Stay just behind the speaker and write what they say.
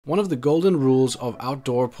One of the golden rules of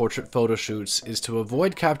outdoor portrait photo shoots is to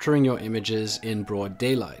avoid capturing your images in broad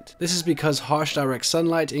daylight. This is because harsh direct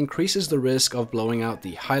sunlight increases the risk of blowing out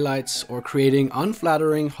the highlights or creating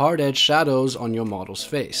unflattering, hard-edged shadows on your model's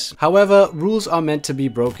face. However, rules are meant to be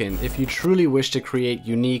broken if you truly wish to create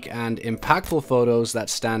unique and impactful photos that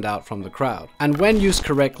stand out from the crowd. And when used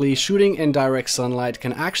correctly, shooting in direct sunlight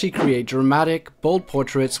can actually create dramatic, bold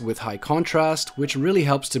portraits with high contrast, which really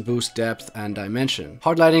helps to boost depth and dimension.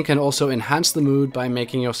 Hard lighting can also enhance the mood by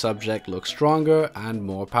making your subject look stronger and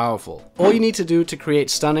more powerful. All you need to do to create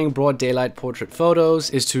stunning broad daylight portrait photos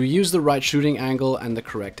is to use the right shooting angle and the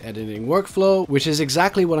correct editing workflow, which is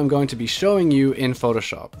exactly what I'm going to be showing you in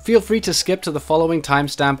Photoshop. Feel free to skip to the following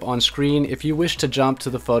timestamp on screen if you wish to jump to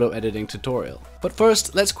the photo editing tutorial. But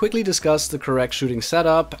first, let's quickly discuss the correct shooting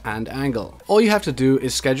setup and angle. All you have to do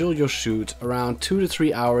is schedule your shoot around 2 to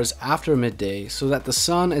 3 hours after midday so that the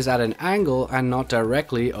sun is at an angle and not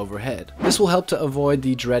directly overhead. This will help to avoid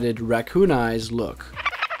the dreaded raccoon eyes look.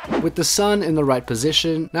 With the sun in the right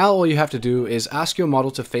position, now all you have to do is ask your model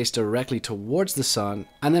to face directly towards the sun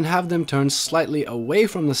and then have them turn slightly away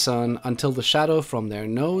from the sun until the shadow from their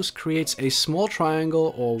nose creates a small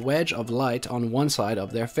triangle or wedge of light on one side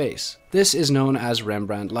of their face. This is known as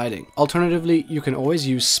Rembrandt lighting. Alternatively, you can always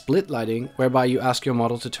use split lighting, whereby you ask your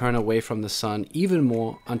model to turn away from the sun even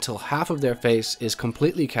more until half of their face is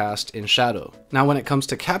completely cast in shadow. Now, when it comes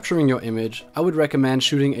to capturing your image, I would recommend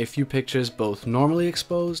shooting a few pictures both normally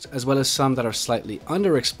exposed as well as some that are slightly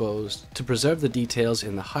underexposed to preserve the details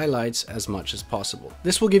in the highlights as much as possible.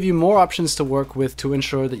 This will give you more options to work with to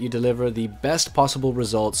ensure that you deliver the best possible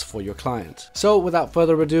results for your client. So without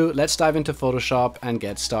further ado, let's dive into Photoshop and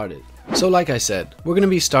get started. So like I said, we're going to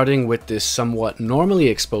be starting with this somewhat normally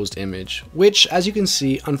exposed image, which as you can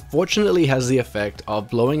see unfortunately has the effect of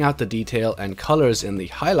blowing out the detail and colors in the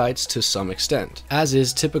highlights to some extent, as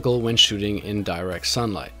is typical when shooting in direct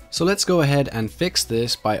sunlight. So let's go ahead and fix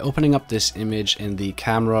this by opening up this image in the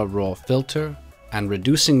camera raw filter and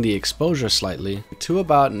reducing the exposure slightly to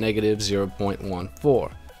about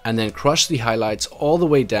 -0.14, and then crush the highlights all the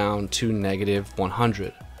way down to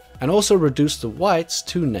 -100. And also reduce the whites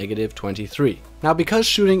to -23. Now, because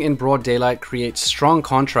shooting in broad daylight creates strong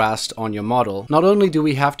contrast on your model, not only do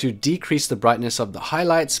we have to decrease the brightness of the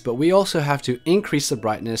highlights, but we also have to increase the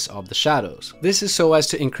brightness of the shadows. This is so as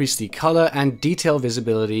to increase the color and detail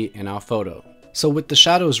visibility in our photo. So with the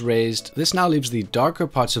shadows raised, this now leaves the darker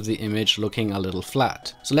parts of the image looking a little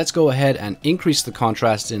flat. So let's go ahead and increase the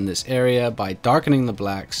contrast in this area by darkening the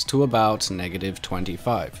blacks to about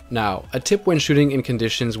 -25. Now, a tip when shooting in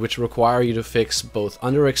conditions which require you to fix both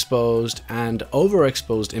underexposed and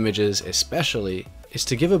overexposed images especially, is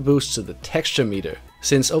to give a boost to the texture meter,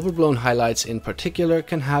 since overblown highlights in particular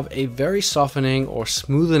can have a very softening or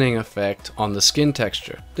smoothing effect on the skin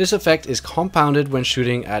texture. This effect is compounded when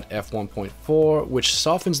shooting at f1.4, which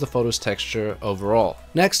softens the photo's texture overall.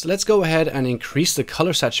 Next, let's go ahead and increase the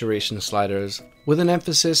color saturation sliders, with an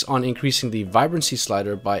emphasis on increasing the vibrancy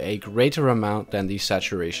slider by a greater amount than the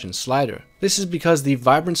saturation slider. This is because the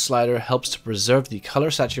vibrance slider helps to preserve the color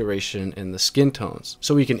saturation in the skin tones.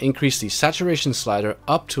 So we can increase the saturation slider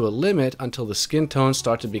up to a limit until the skin tones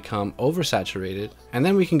start to become oversaturated, and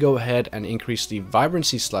then we can go ahead and increase the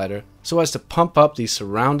vibrancy slider so as to pump up the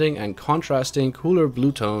surrounding and contrasting cooler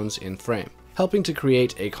blue tones in frame, helping to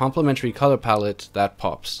create a complementary color palette that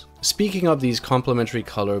pops. Speaking of these complementary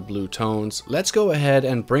color blue tones, let's go ahead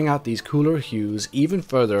and bring out these cooler hues even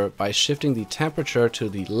further by shifting the temperature to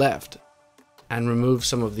the left, and remove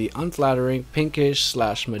some of the unflattering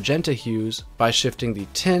pinkish/magenta hues by shifting the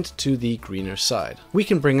tint to the greener side. We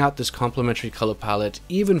can bring out this complementary color palette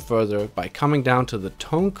even further by coming down to the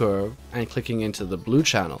tone curve and clicking into the blue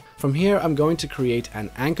channel. From here, I'm going to create an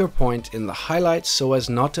anchor point in the highlights so as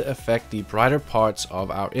not to affect the brighter parts of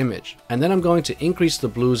our image. And then I'm going to increase the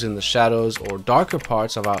blues in the shadows or darker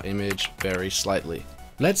parts of our image very slightly.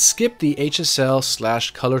 Let's skip the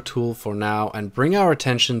HSL/color tool for now and bring our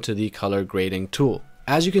attention to the color grading tool.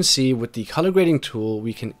 As you can see, with the color grading tool,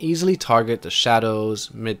 we can easily target the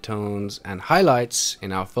shadows, midtones, and highlights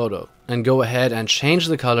in our photo, and go ahead and change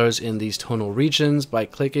the colors in these tonal regions by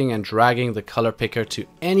clicking and dragging the color picker to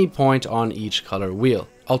any point on each color wheel.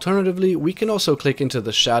 Alternatively, we can also click into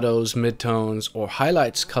the shadows, midtones, or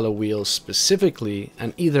highlights color wheels specifically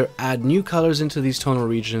and either add new colors into these tonal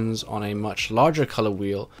regions on a much larger color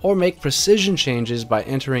wheel, or make precision changes by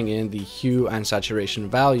entering in the hue and saturation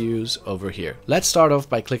values over here. Let's start off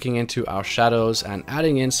by clicking into our shadows and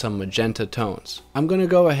adding in some magenta tones. I'm going to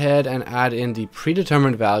go ahead and add in the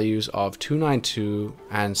predetermined values of 292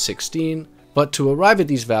 and 16, But to arrive at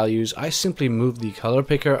these values, I simply moved the color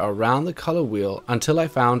picker around the color wheel until I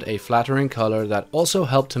found a flattering color that also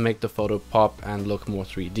helped to make the photo pop and look more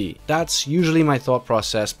 3D. That's usually my thought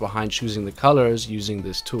process behind choosing the colors using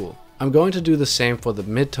this tool. I'm going to do the same for the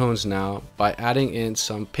midtones now by adding in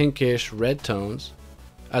some pinkish red tones,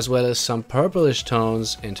 as well as some purplish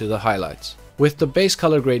tones into the highlights. With the base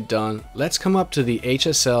color grade done, let's come up to the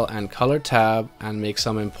HSL and color tab and make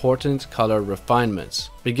some important color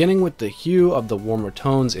refinements. Beginning with the hue of the warmer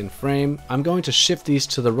tones in frame, I'm going to shift these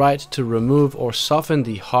to the right to remove or soften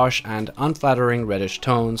the harsh and unflattering reddish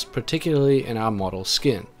tones, particularly in our model's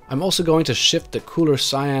skin. I'm also going to shift the cooler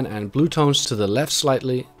cyan and blue tones to the left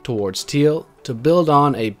slightly towards teal to build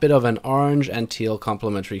on a bit of an orange and teal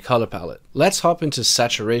complementary color palette. Let's hop into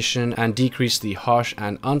saturation and decrease the harsh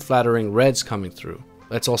and unflattering reds coming through.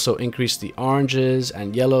 Let's also increase the oranges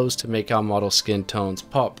and yellows to make our model skin tones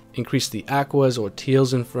pop. Increase the aquas or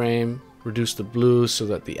teals in frame, reduce the blues so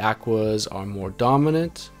that the aquas are more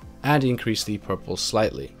dominant, and increase the purple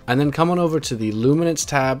slightly. And then come on over to the luminance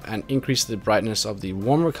tab and increase the brightness of the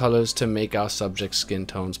warmer colors to make our subject skin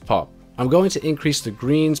tones pop. I'm going to increase the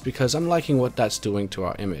greens because I'm liking what that's doing to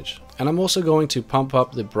our image. And I'm also going to pump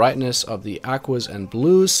up the brightness of the aquas and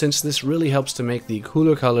blues since this really helps to make the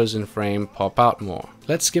cooler colors in frame pop out more.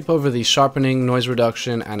 Let's skip over the sharpening, noise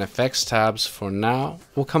reduction, and effects tabs for now.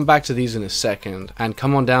 We'll come back to these in a second and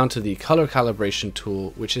come on down to the color calibration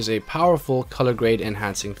tool, which is a powerful color grade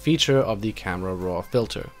enhancing feature of the camera raw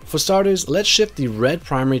filter. For starters, let's shift the red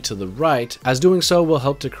primary to the right, as doing so will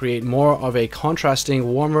help to create more of a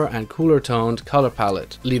contrasting, warmer and cooler toned color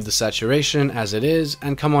palette. Leave the saturation as it is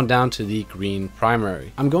and come on down to the green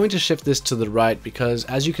primary. I'm going to shift this to the right because,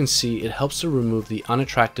 as you can see, it helps to remove the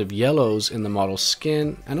unattractive yellows in the model's skin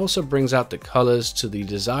and also brings out the colors to the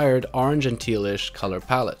desired orange and tealish color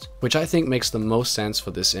palette, which I think makes the most sense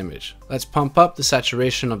for this image. Let's pump up the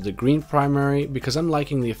saturation of the green primary because I'm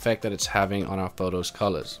liking the effect that it's having on our photo's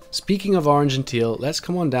colors. Speaking of orange and teal, let's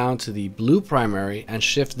come on down to the blue primary and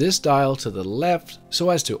shift this dial to the left so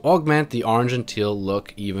as to augment the orange and teal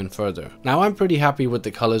look even further. Now I'm pretty happy with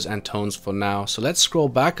the colors and tones for now, so let's scroll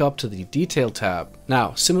back up to the detail tab.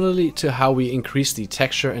 Now, similarly to how we increased the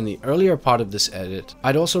texture in the earlier part of this edit,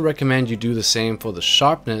 I'd also recommend you do the same for the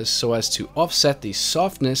sharpness so as to offset the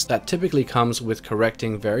softness that typically comes with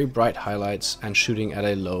correcting very bright highlights and shooting at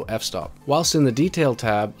a low f-stop. Whilst in the detail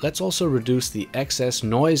tab, let's also reduce the excess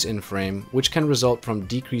noise in frame, which can result from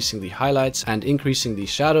decreasing the highlights and increasing the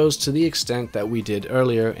shadows to the extent that we did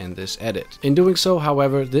earlier in this edit. In doing so,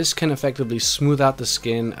 however, this can effectively smooth out the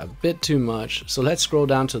skin a bit too much, so let's scroll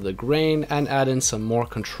down to the grain and add in some more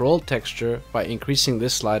controlled texture by increasing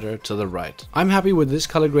this slider to the right. I'm happy with this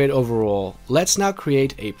color grade overall. Let's now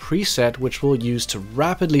create a preset which we'll use to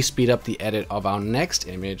rapidly speed up the edit of our next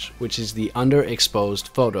image, which is the underexposed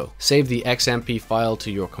photo. Save the XMP file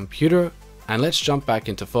to your computer, and let's jump back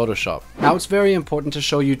into Photoshop. Now it's very important to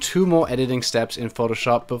show you two more editing steps in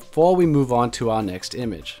Photoshop before we move on to our next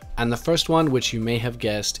image. And the first one, which you may have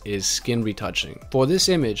guessed, is skin retouching. For this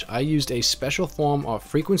image, I used a special form of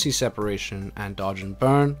frequency separation and dodge and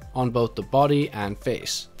burn on both the body and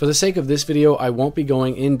face. For the sake of this video, I won't be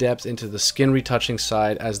going in depth into the skin retouching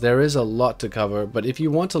side as there is a lot to cover, but if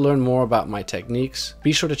you want to learn more about my techniques,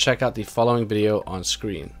 be sure to check out the following video on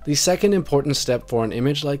screen. The second important step for an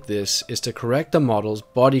image like this is to correct the model's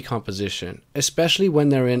body composition, especially when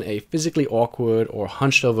they're in a physically awkward or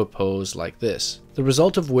hunched over pose like this, the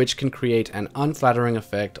result of which can create an unflattering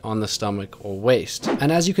effect on the stomach or waist.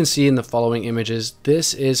 And as you can see in the following images,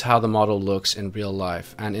 this is how the model looks in real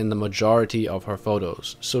life and in the majority of her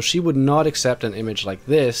photos, so she would not accept an image like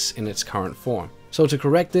this in its current form. So to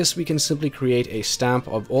correct this, we can simply create a stamp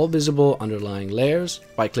of all visible underlying layers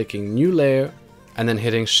by clicking New Layer and then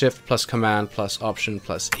hitting Shift plus Command plus Option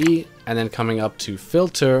plus E and then coming up to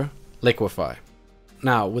Filter, Liquify.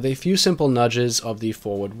 Now, with a few simple nudges of the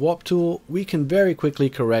forward warp tool, we can very quickly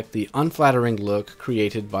correct the unflattering look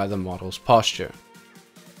created by the model's posture.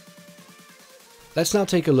 Let's now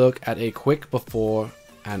take a look at a quick before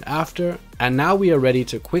and after, and now we are ready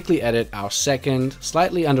to quickly edit our second,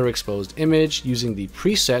 slightly underexposed image using the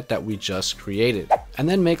preset that we just created, and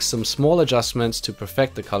then make some small adjustments to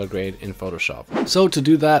perfect the color grade in Photoshop. So to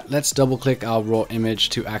do that, let's double click our raw image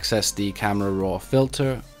to access the camera raw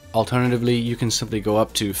filter. Alternatively, you can simply go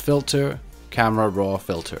up to Filter, Camera Raw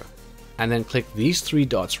Filter, and then click these three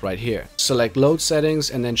dots right here. Select Load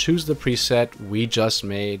Settings and then choose the preset we just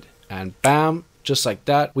made, and bam, just like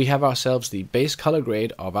that, we have ourselves the base color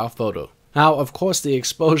grade of our photo. Now, of course, the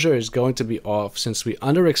exposure is going to be off since we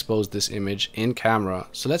underexposed this image in camera,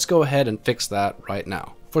 so let's go ahead and fix that right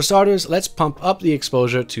now. For starters, let's pump up the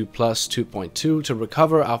exposure to plus 2.2 to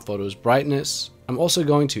recover our photo's brightness. I'm also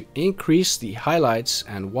going to increase the highlights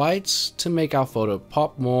and whites to make our photo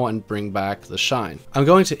pop more and bring back the shine. I'm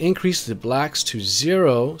going to increase the blacks to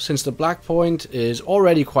 0 since the black point is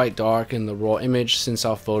already quite dark in the raw image since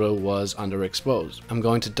our photo was underexposed. I'm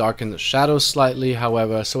going to darken the shadows slightly,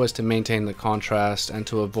 however, so as to maintain the contrast and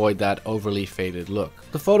to avoid that overly faded look.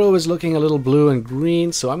 The photo is looking a little blue and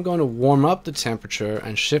green, so I'm going to warm up the temperature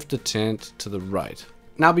and shift the tint to the right.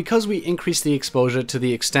 Now, because we increased the exposure to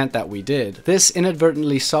the extent that we did, this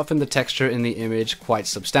inadvertently softened the texture in the image quite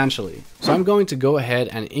substantially. So I'm going to go ahead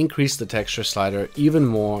and increase the texture slider even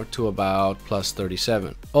more to about plus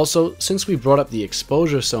 37. Also, since we brought up the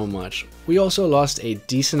exposure so much, we also lost a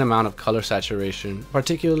decent amount of color saturation,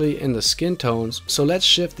 particularly in the skin tones, so let's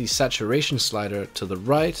shift the saturation slider to the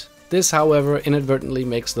right. This, however, inadvertently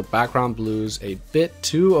makes the background blues a bit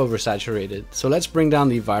too oversaturated, so let's bring down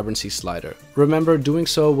the vibrancy slider. Remember, doing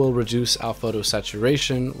so will reduce our photo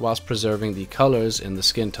saturation whilst preserving the colors in the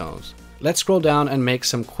skin tones. Let's scroll down and make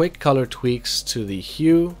some quick color tweaks to the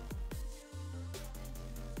hue,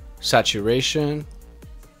 saturation,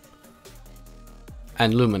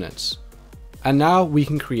 and luminance. And now we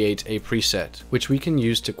can create a preset, which we can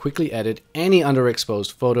use to quickly edit any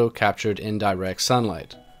underexposed photo captured in direct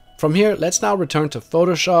sunlight. From here, let's now return to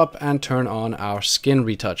Photoshop and turn on our skin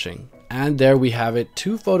retouching. And there we have it,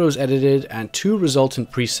 2 photos edited and 2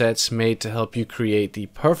 resultant presets made to help you create the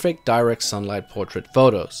perfect direct sunlight portrait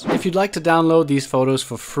photos. If you'd like to download these photos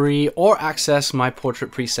for free or access my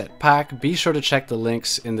portrait preset pack, be sure to check the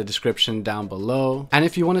links in the description down below. And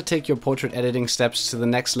if you want to take your portrait editing steps to the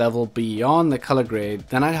next level beyond the color grade,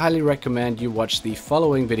 then I'd highly recommend you watch the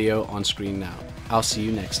following video on screen now. I'll see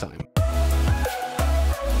you next time.